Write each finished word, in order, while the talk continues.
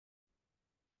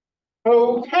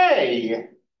Okay,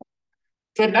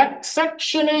 the next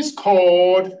section is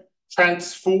called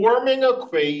transforming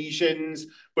equations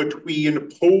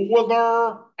between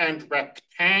polar and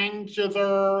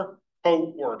rectangular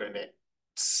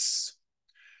coordinates.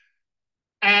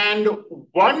 And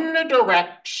one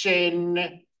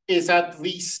direction is at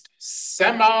least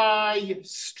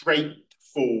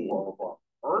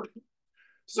semi-straightforward.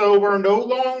 So we're no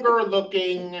longer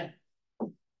looking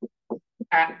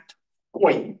at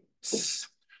points.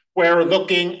 We're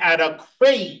looking at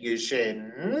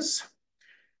equations.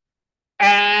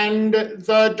 And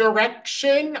the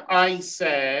direction I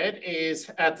said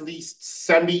is at least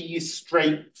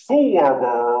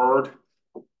semi-straightforward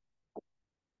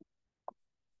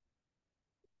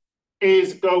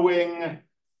is going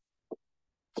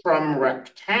from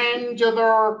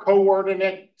rectangular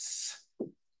coordinates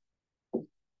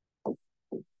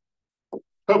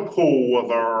to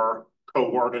polar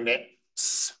coordinates.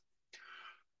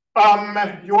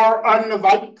 You're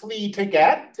unlikely to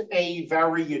get a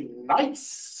very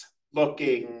nice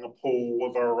looking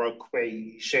polar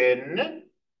equation,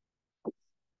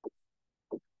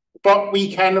 but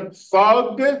we can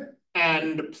plug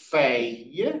and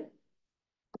play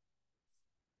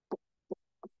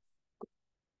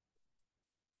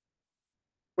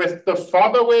with the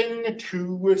following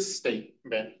two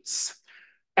statements.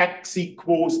 X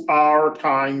equals r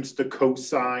times the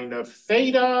cosine of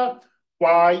theta,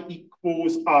 y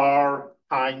equals r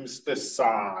times the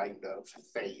sine of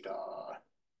theta.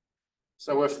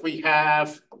 So if we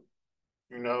have,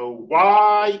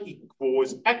 y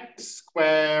equals x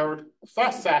squared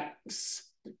plus x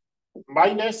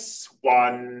minus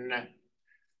 1,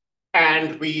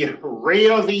 and we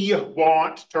really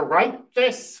want to write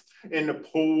this in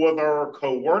polar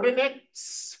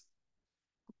coordinates,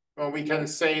 well, we can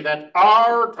say that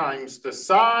r times the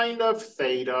sine of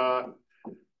theta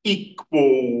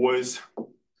equals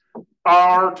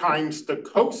r times the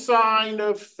cosine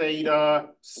of theta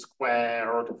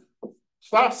squared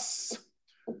plus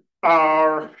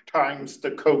r times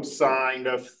the cosine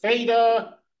of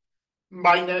theta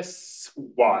minus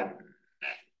 1.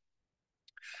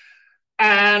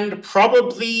 And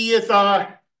probably the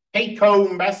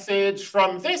take-home message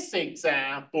from this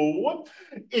example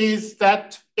is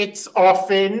that it's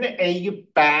often a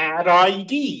bad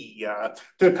idea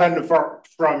to convert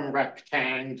from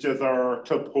rectangular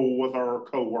to polar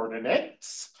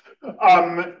coordinates.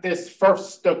 This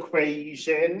first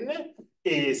equation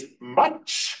is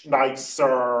much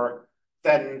nicer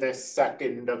than this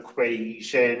second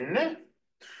equation.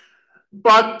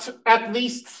 But at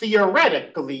least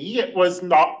theoretically, it was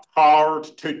not hard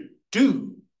to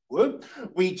do.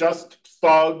 We just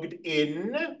plugged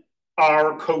in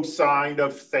our cosine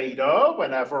of theta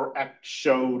whenever x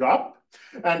showed up,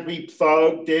 and we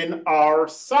plugged in our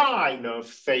sine of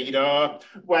theta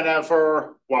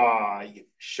whenever y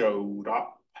showed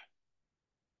up.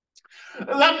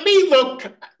 Let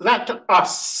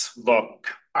us look,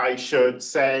 I should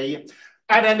say,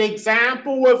 at an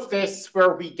example of this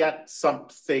where we get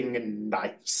something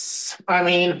nice. I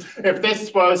mean, if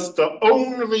this was the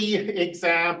only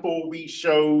example we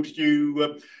showed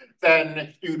you,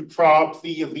 then you'd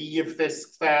probably leave this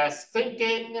class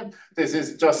thinking this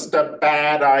is just a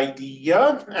bad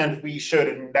idea and we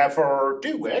should never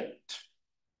do it.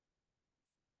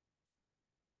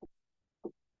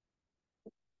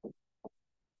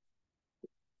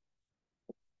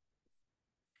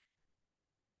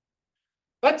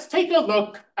 Let's take a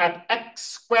look at x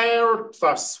squared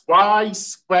plus y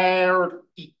squared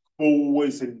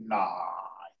equals 9.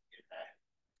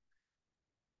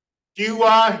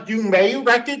 You may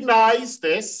recognize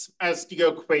this as the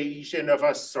equation of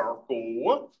a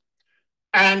circle,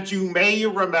 and you may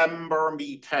remember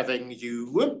me telling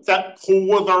you that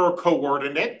polar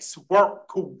coordinates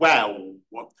work well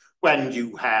when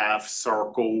you have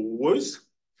circles.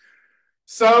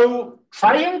 So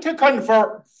trying to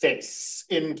convert this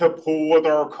into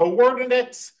polar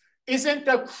coordinates isn't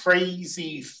a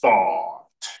crazy thought.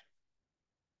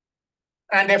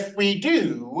 And if we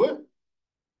do,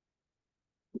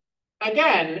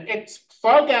 again, it's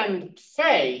plug and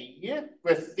play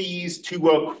with these two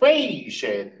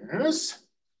equations.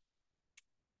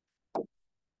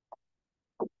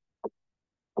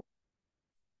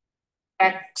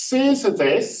 X is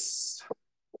this,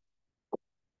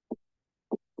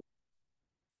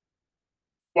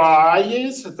 y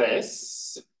is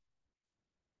this,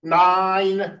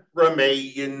 9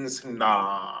 remains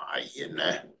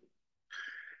 9.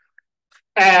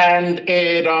 And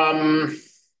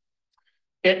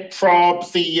it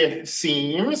probably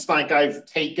seems like I've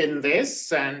taken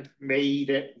this and made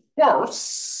it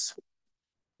worse.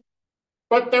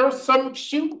 But there's some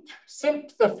cute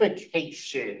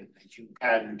simplification you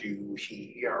can do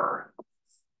here.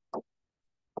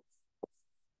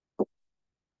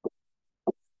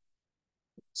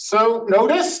 So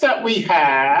notice that we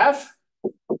have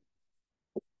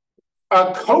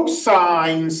a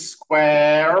cosine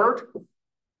squared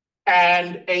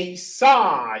and a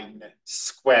sine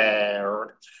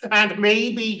squared. And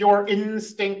maybe your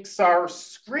instincts are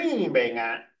screaming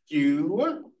at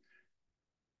you.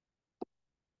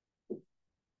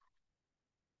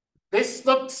 This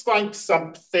looks like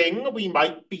something we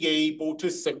might be able to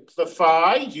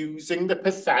simplify using the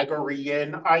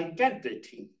Pythagorean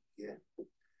identity.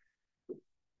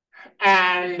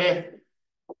 And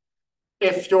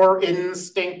if your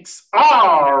instincts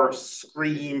are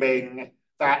screaming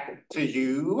that to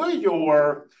you,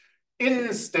 your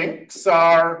instincts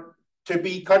are to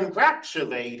be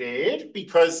congratulated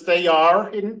because they are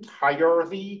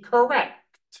entirely correct.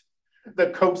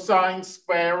 The cosine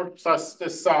squared plus the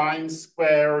sine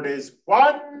squared is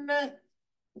 1.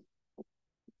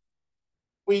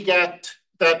 We get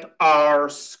that r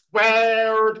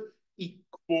squared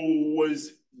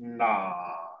equals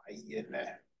 9.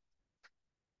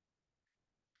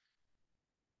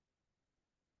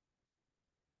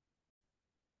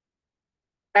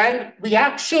 And we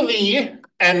actually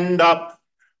end up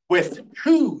with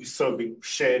two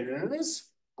solutions.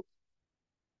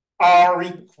 R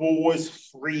equals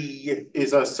 3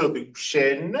 is a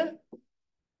solution.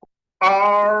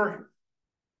 R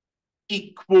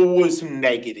equals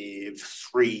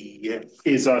 -3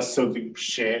 is a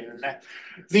solution.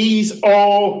 These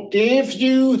all give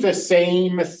you the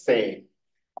same thing.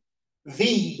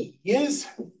 These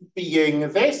being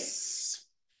this,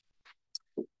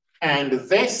 and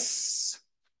this,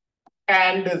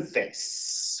 and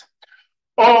this.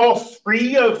 All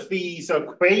three of these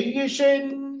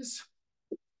equations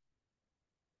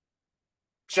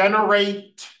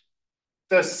generate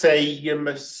the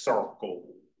same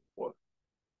circle.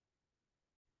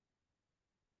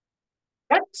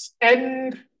 Let's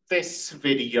end this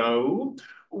video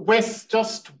with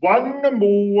just one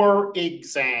more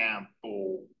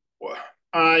example.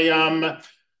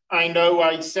 I know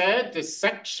I said this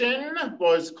section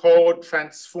was called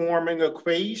Transforming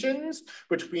Equations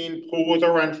Between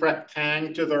Polar and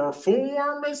Rectangular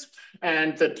Forms,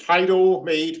 and the title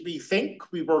made me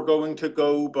think we were going to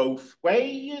go both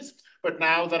ways. But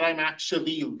now that I'm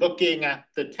actually looking at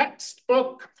the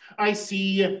textbook, I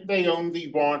see they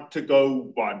only want to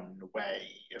go one way,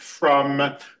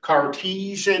 from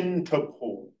Cartesian to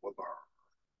polar.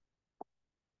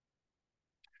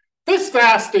 This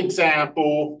last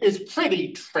example is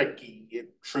pretty tricky,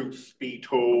 truth be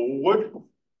told.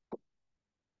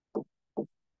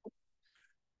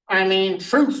 I mean,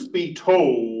 truth be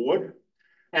told,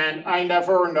 and I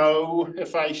never know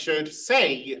if I should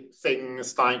say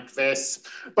things like this,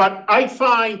 but I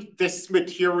find this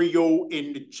material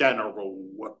in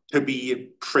general to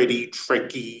be pretty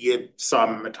tricky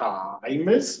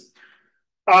sometimes.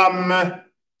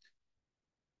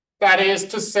 That is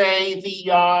to say,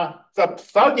 the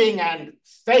plugging and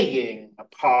saying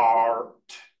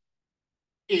part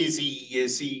is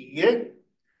easy,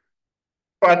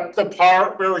 but the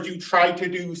part where you try to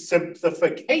do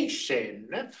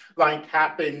simplification, like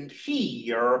happened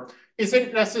here,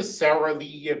 isn't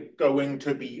necessarily going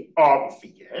to be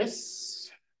obvious.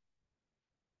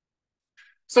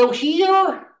 So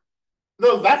here,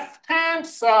 the left-hand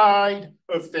side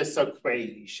of this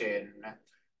equation,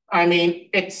 I mean,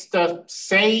 it's the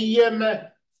same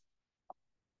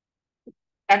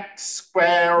x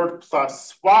squared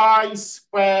plus y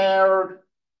squared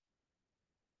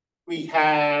we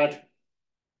had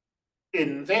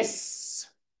in this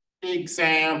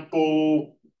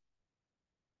example,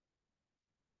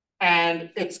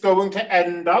 and it's going to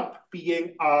end up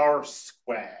being r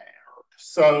squared.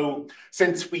 So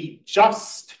since we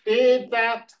just did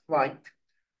that like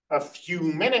a few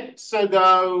minutes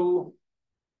ago,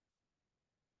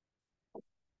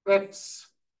 let's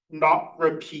not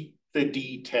repeat the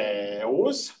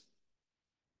details.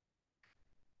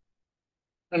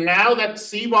 And now let's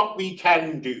see what we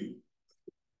can do.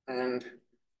 And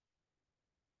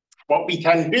what we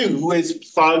can do is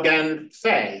plug and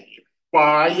say.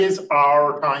 Y is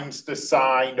r times the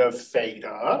sine of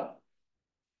theta.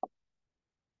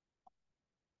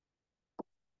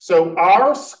 So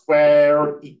r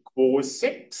squared equals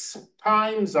 6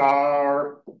 times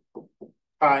r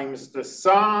times the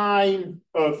sine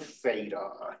of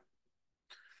theta.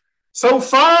 So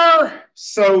far,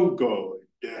 so good.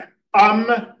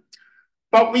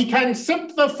 But we can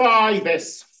simplify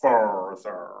this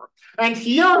further. And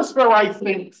here's where I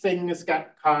think things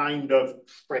get kind of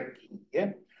tricky.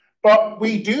 But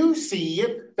we do see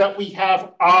that we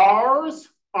have r's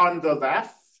on the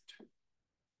left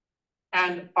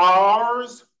and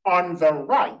r's on the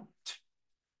right.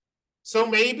 So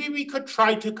maybe we could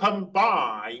try to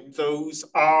combine those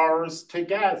r's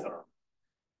together.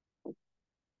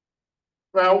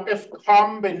 Well, if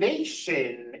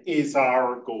combination is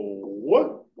our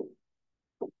goal,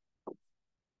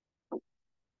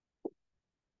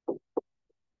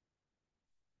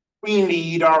 we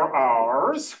need our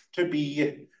r's to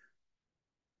be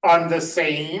on the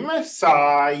same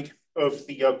side of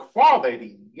the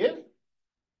equality.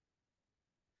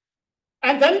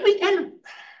 And then we can,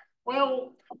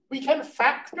 well, we can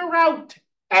factor out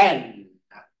n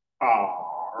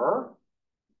r.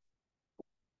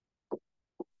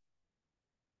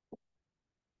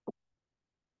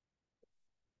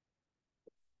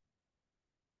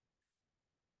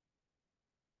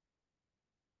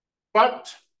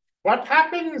 But what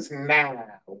happens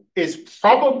now is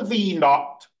probably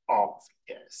not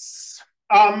obvious.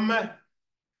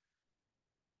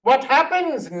 What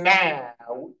happens now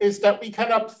is that we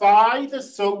can apply the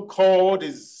so-called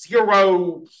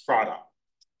zero product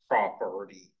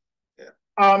property.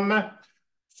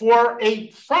 For a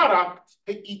product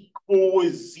to equal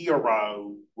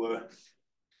zero,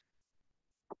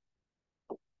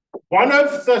 one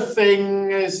of the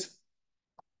things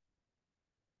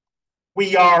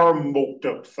we are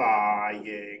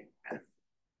multiplying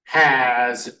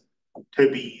has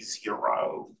to be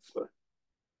zero.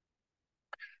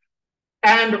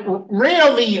 And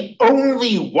really,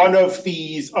 only one of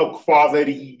these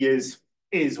equalities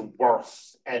is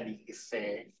worth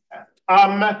anything.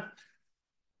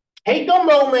 Take a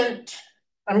moment.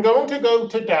 I'm going to go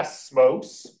to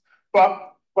Desmos,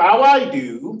 but while I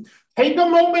do, take a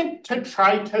moment to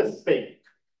try to think.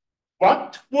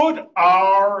 What would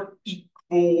r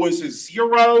equals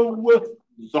zero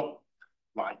look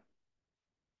like?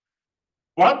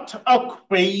 What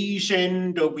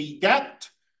equation do we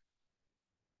get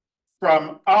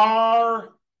from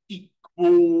r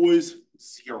equals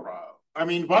zero? I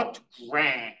mean, what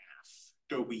graph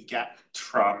do we get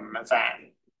from that?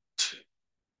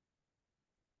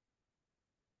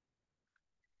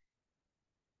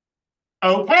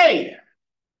 Okay,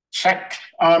 check.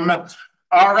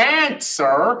 Our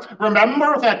answer,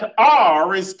 remember that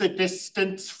r is the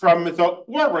distance from the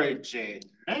origin.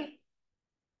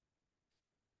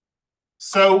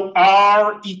 So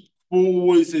r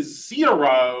equals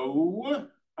zero.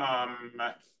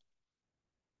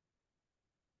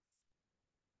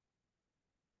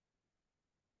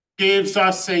 Gives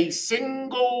us a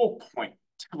single point,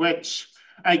 which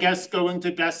I guess going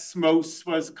to Desmos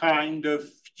was kind of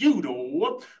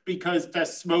futile because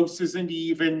Desmos isn't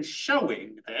even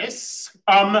showing this.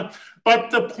 But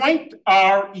the point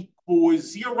r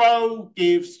equals zero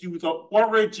gives you the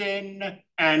origin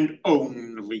and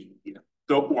only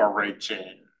the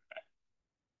origin.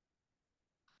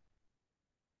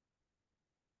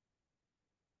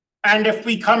 And if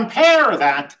we compare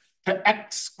that to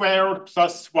x squared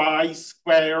plus y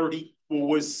squared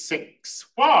equals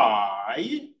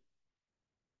 6y,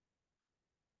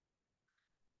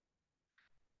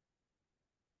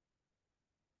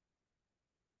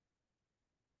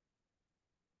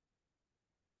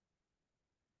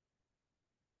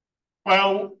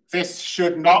 well, this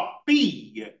should not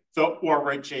be the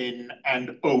origin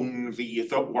and only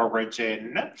the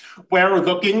origin. We're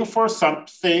looking for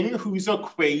something whose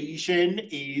equation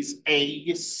is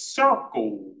a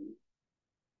circle.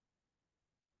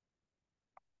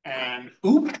 And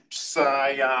oops,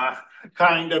 I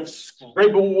kind of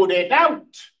scribbled it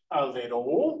out a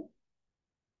little.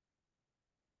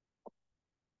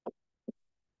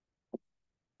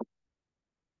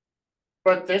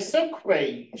 But this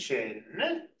equation,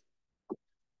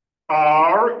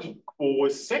 r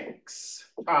equals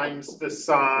 6 times the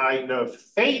sine of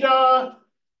theta,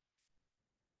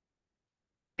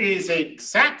 is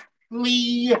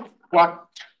exactly what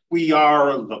we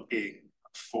are looking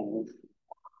for.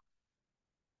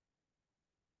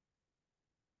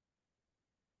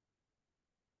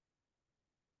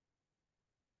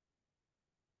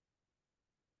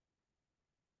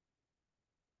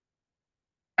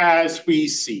 As we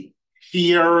see,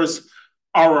 here's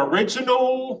our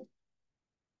original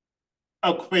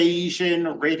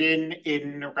equation written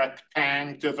in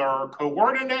rectangular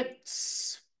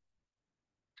coordinates.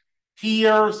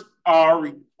 Here's r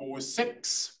equals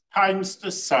 6 times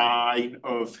the sine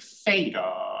of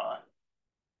theta.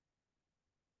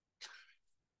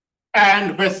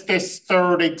 And with this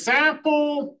third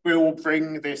example, we'll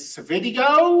bring this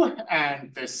video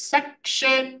and this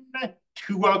section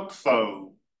to a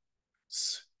close.